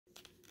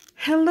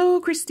Hello,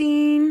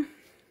 Christine.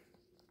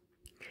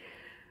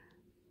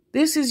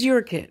 This is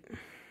your kit.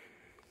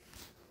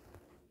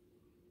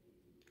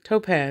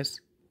 Topaz.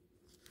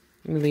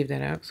 Let me leave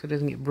that out so it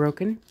doesn't get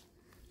broken.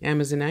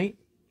 Amazonite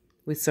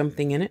with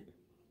something in it.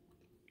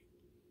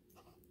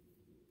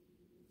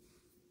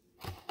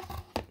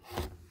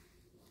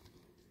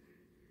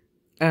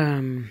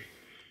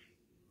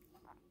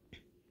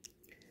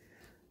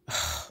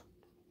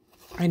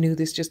 I knew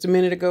this just a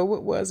minute ago.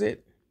 What was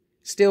it?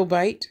 Still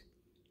bite.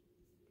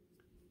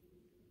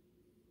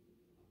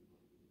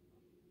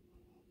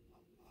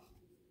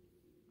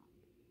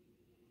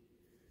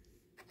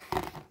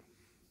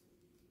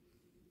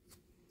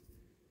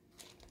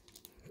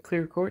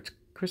 Clear quartz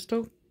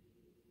crystal.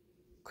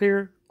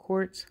 Clear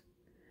quartz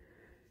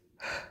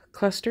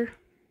cluster.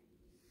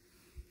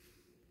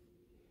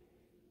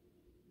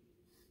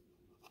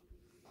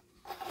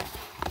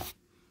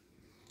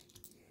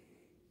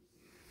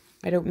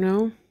 I don't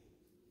know.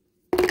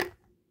 I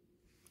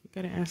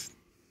gotta ask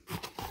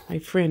my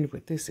friend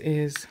what this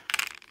is.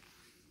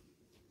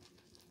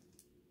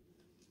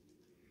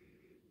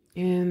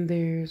 And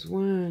there's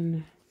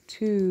 1,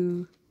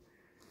 2,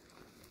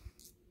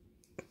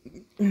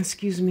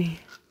 excuse me,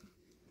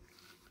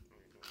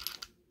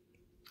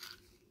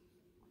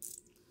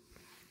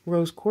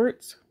 rose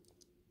quartz.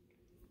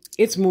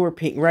 It's more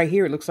pink. Right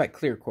here it looks like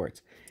clear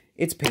quartz.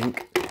 It's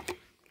pink.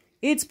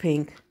 It's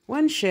pink.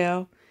 One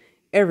shell.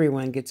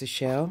 Everyone gets a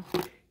shell.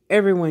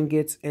 Everyone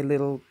gets a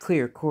little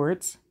clear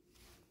quartz.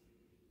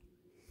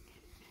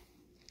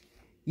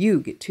 You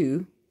get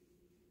 2.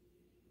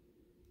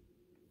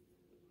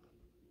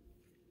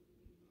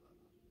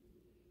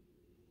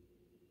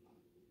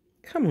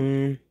 Come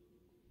on.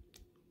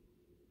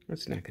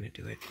 That's not going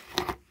to do it.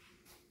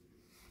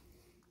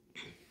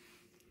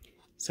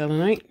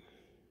 Selenite.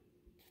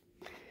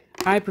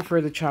 I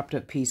prefer the chopped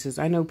up pieces.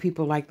 I know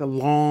people like the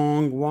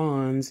long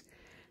wands.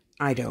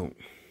 I don't.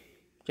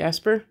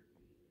 Jasper?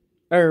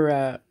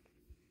 Or,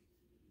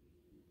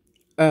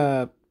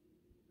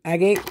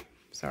 agate?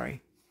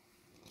 Sorry.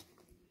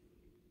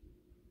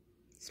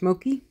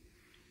 Smoky?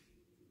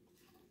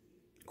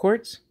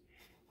 Quartz?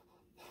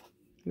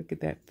 Look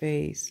at that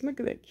face. Look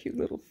at that cute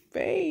little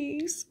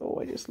face. Oh,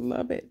 I just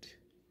love it.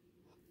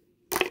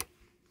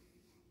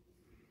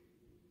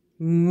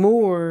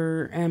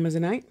 More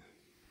Amazonite.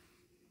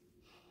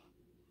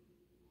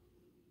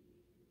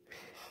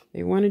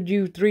 They wanted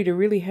you 3 to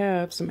really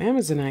have some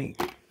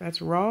Amazonite.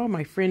 That's raw.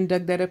 My friend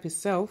dug that up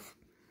himself.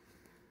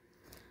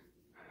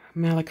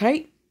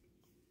 Malachite.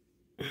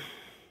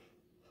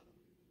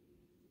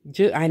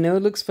 I know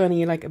it looks funny.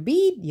 You're like, a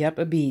bead? Yep,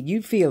 a bead.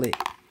 You feel it.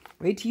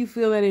 Wait till you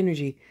feel that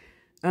energy.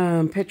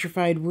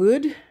 Petrified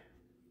wood.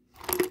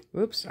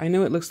 Whoops. I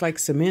know it looks like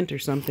cement or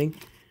something.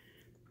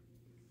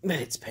 But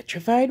it's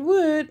petrified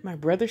wood. My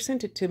brother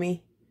sent it to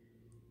me.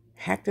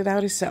 Hacked it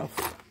out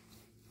himself.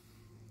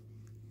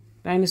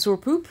 Dinosaur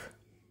poop.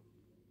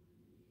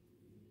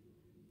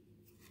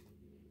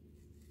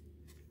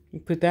 You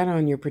put that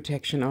on your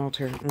protection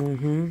altar.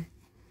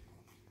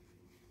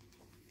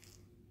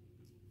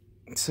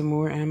 Some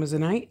more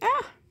Amazonite.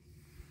 Ah!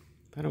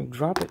 If I don't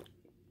drop it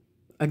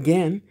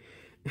again.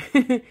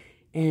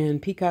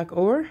 And peacock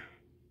ore.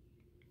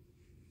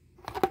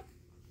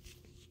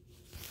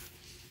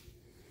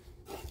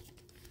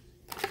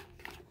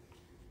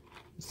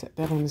 Set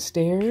that on the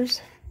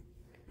stairs.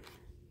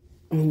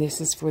 And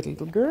this is for the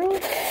little girl.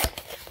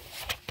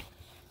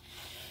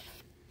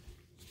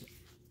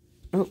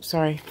 Oh,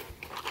 sorry.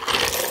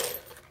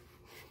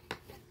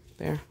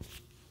 There.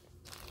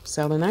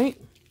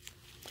 Selenite.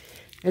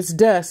 It's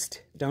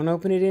dust. Don't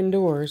open it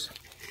indoors.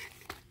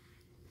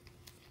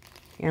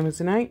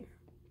 Amazonite.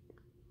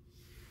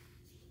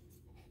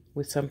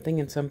 With something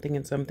and something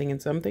and something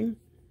and something.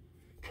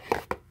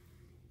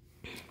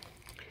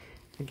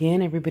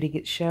 Again, everybody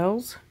gets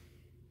shells.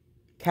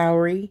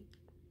 Cowrie.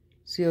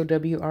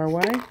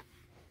 C-O-W-R-Y.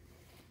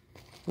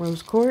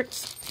 Rose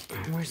quartz.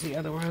 Where's the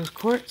other rose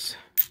quartz?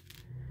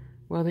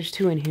 Well, there's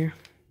 2 in here.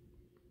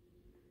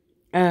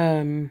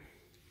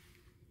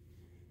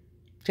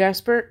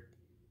 Jasper.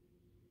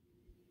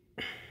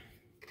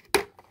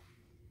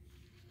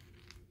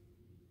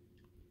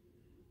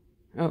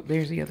 Oh,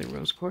 there's the other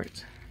rose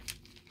quartz.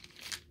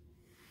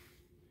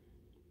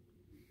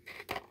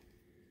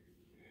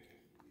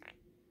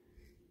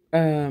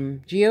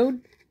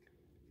 Geode.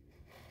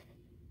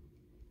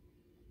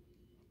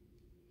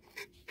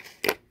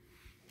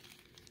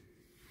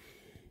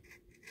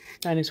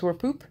 Dinosaur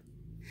poop.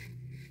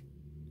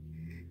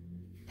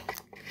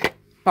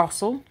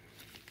 Fossil.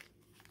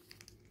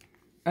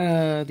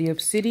 The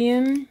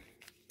obsidian.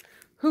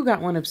 Who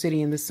got 1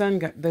 obsidian?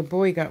 The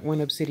boy got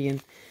 1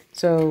 obsidian.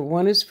 So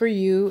 1 is for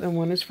you and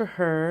 1 is for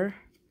her.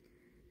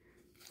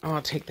 Oh,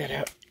 I'll take that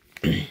out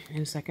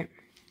in a second.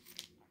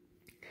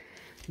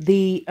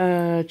 The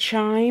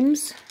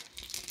chimes.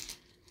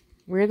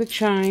 Where are the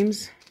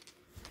chimes?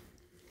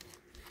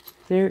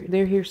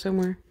 They're here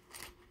somewhere.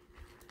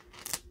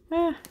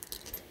 Ah.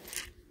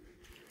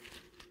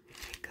 There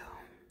you go.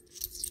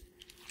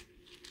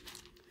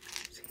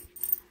 See.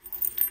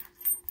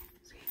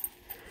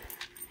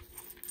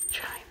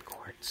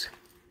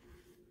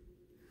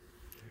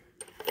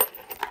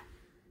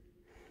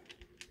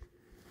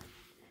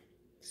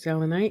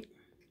 selenite,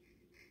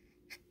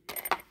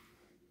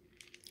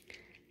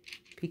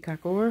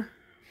 peacock ore,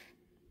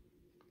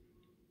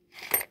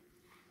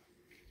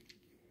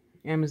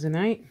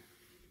 amazonite.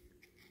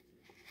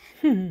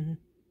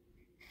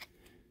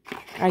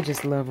 I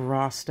just love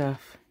raw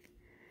stuff.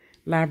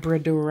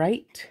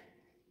 Labradorite.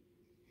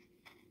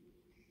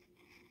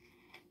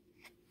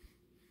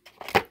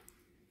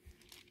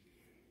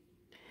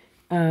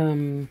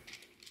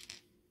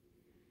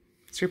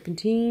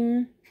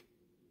 Serpentine.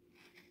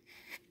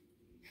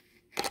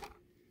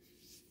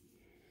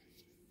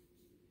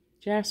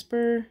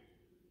 Jasper.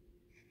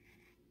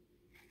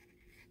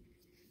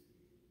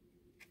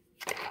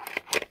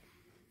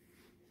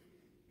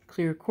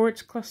 Clear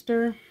quartz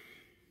cluster.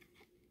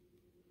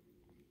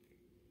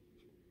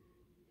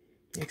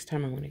 Next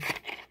time I'm going to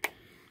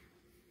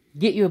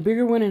get you a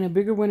bigger one and a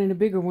bigger one and a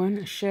bigger one.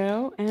 A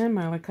shell and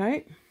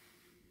malachite.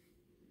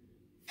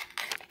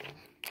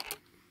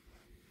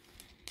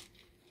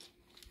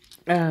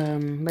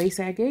 Lace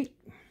agate.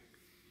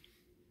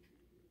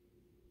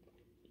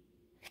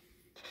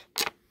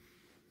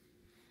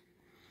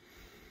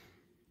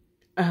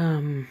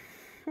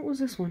 What was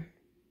this one?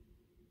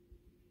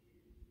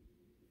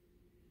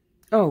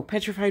 Oh,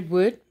 petrified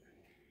wood.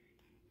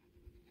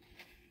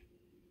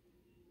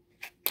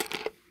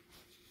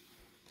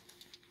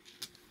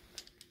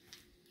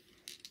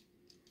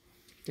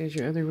 There's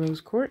your other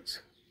rose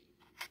quartz.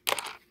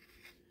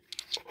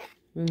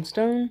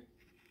 Moonstone.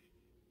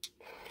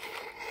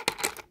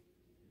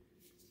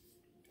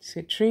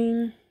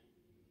 Citrine.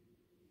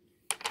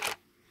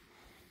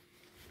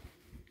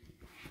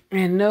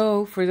 And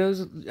no, for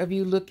those of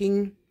you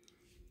looking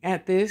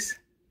at this,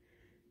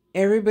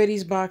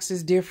 everybody's box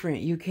is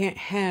different. You can't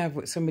have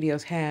what somebody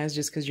else has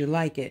just because you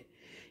like it.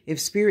 If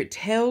Spirit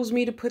tells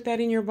me to put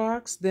that in your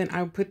box, then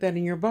I'll put that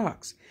in your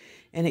box.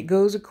 And it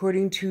goes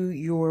according to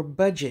your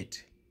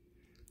budget.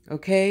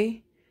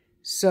 Okay?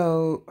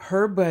 So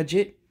her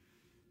budget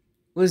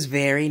was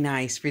very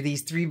nice for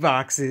these 3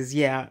 boxes.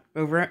 Yeah,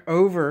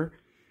 over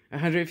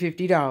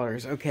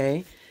 $150.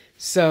 Okay?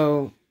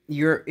 So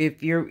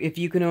if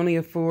you can only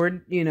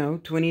afford,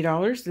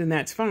 $20, then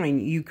that's fine.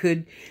 You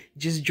could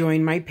just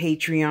join my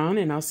Patreon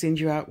and I'll send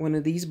you out one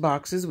of these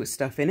boxes with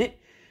stuff in it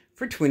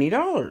for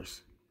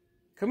 $20.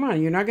 Come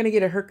on, you're not going to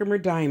get a Herkimer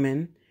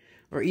diamond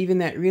or even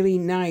that really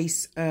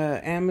nice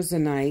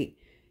amazonite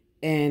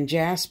and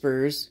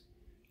jaspers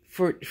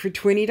for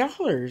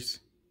 $20.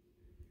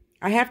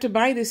 I have to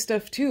buy this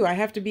stuff too. I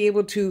have to be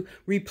able to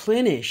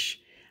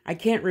replenish. I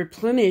can't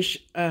replenish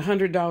a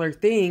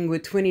 $100 thing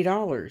with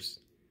 $20.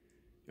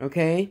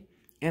 Okay?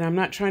 And I'm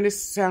not trying to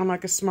sound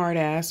like a smart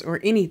ass or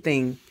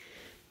anything.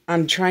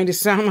 I'm trying to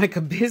sound like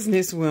a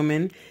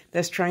businesswoman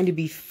that's trying to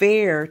be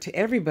fair to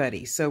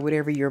everybody. So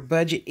whatever your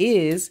budget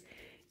is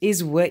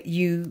what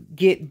you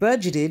get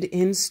budgeted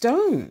in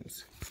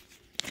stones.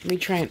 Let me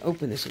try and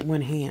open this with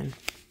one hand.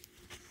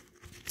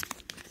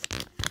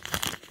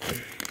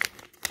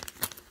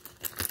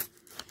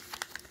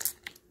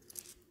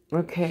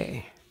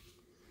 Okay.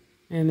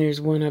 And there's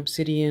one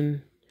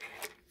obsidian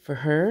for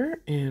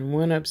her and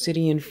one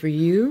obsidian for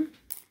you.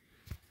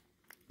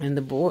 And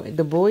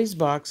the boys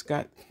box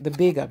got the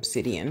big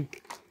obsidian.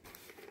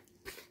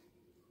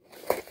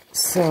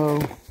 So,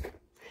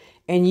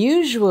 and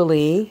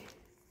usually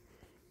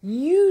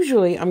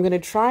I'm going to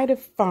try to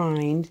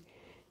find,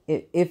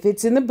 if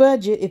it's in the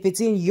budget, if it's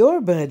in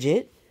your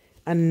budget,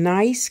 a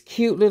nice,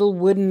 cute little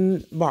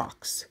wooden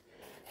box.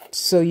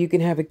 So you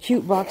can have a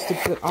cute box to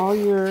put all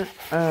your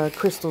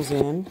crystals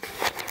in.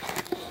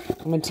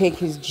 I'm going to take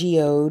his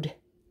geode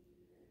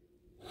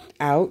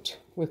out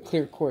with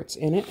clear quartz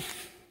in it.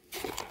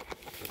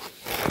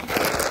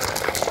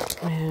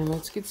 And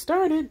let's get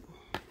started.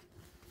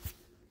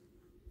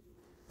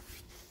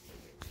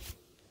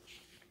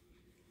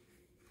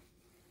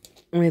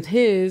 With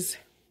his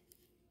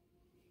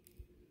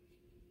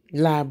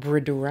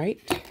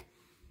labradorite,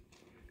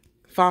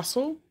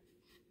 fossil,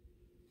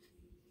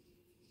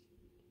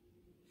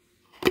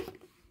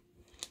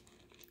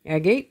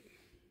 agate,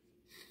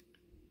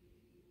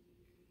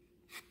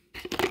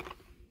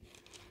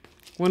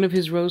 one of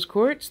his rose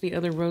quartz, the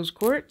other rose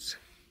quartz,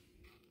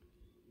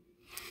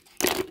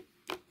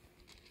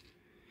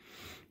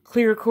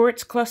 clear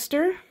quartz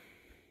cluster,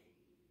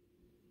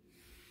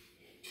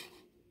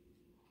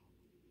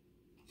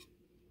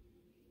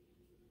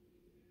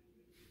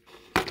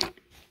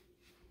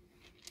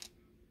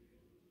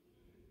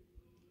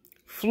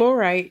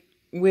 fluorite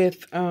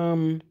with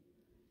not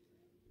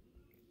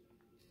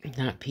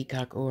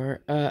peacock ore,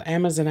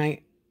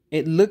 amazonite.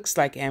 It looks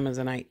like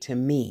amazonite to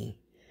me,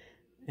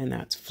 and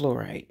that's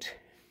fluorite.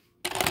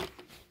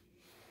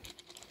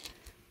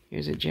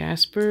 Here's a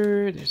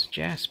jasper. There's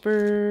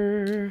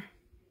jasper.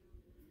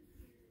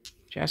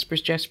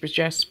 Jaspers, jaspers,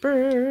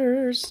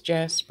 jaspers,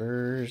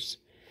 jaspers,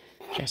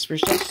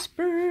 jaspers,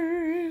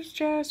 jaspers,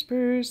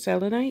 jaspers,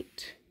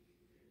 selenite.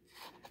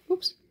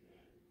 Oops.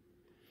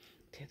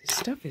 Okay, this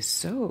stuff is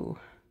so.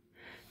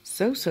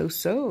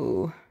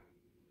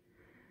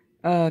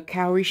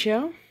 Cowrie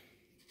shell.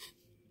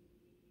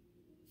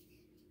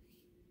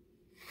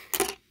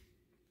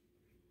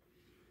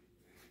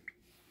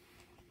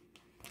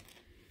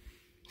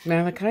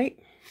 Malachite,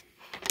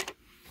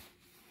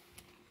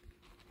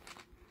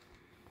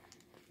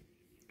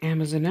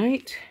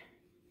 Amazonite,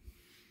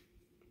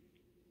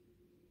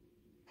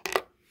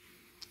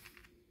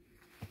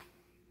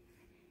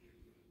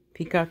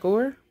 peacock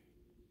ore.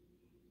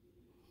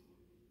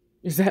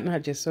 Is that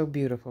not just so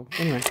beautiful?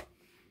 Anyway,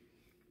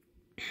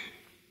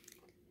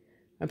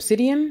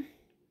 obsidian,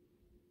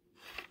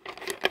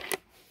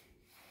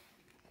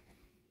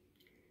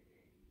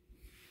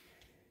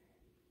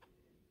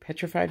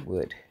 petrified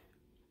wood.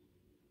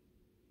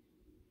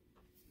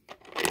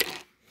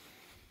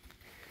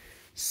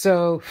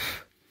 So,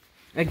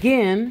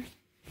 again,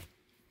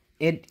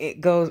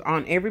 it goes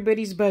on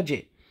everybody's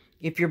budget.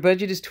 If your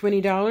budget is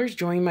 $20,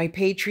 join my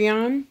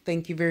Patreon.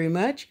 Thank you very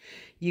much.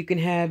 You can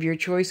have your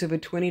choice of a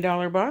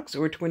 $20 box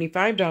or a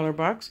 $25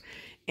 box.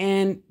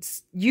 And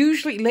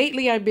usually,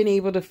 lately, I've been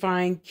able to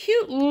find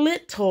cute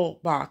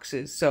little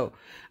boxes. So,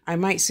 I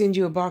might send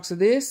you a box of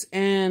this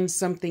and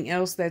something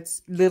else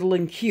that's little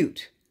and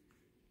cute.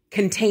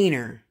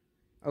 Container.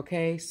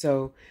 Okay,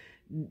 so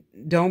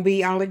don't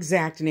be all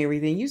exact and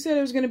everything. You said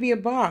it was going to be a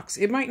box.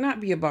 It might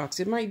not be a box.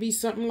 It might be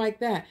something like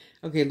that.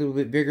 Okay, a little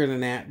bit bigger than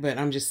that, but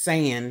I'm just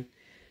saying,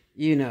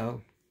 you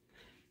know,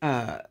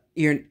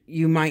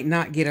 you might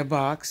not get a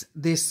box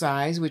this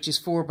size, which is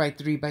 4 by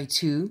 3 by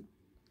 2.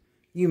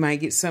 You might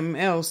get something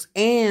else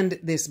and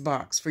this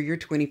box for your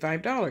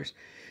 $25.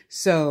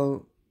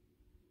 So,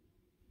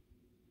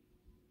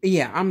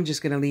 yeah, I'm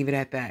just going to leave it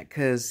at that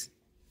because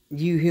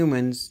you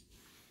humans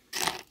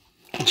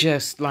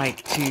just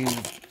like to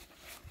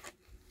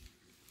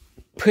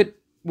put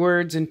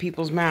words in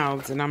people's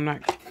mouths, and I'm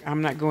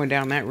not going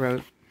down that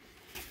road.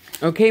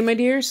 Okay, my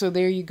dear, so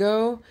there you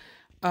go.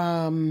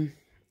 I'm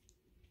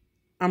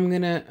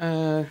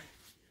gonna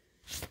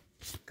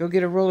go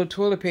get a roll of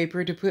toilet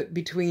paper to put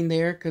between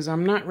there because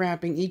I'm not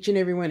wrapping each and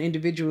every one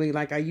individually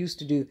like I used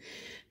to do.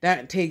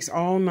 That takes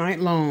all night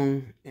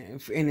long,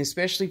 and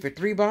especially for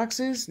 3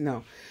 boxes,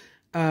 no.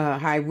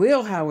 I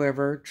will,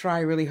 however,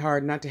 try really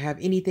hard not to have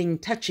anything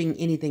touching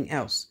anything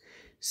else.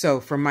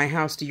 So from my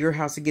house to your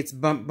house, it gets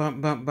bump,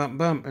 bump, bump, bump,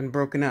 bump, and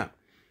broken up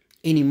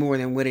any more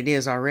than what it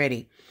is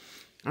already.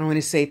 I want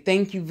to say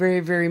thank you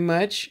very, very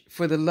much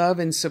for the love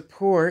and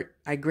support.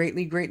 I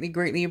greatly, greatly,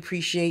 greatly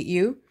appreciate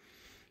you.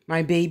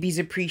 My babies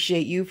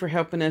appreciate you for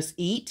helping us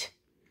eat.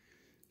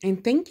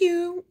 And thank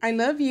you. I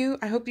love you.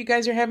 I hope you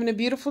guys are having a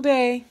beautiful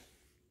day.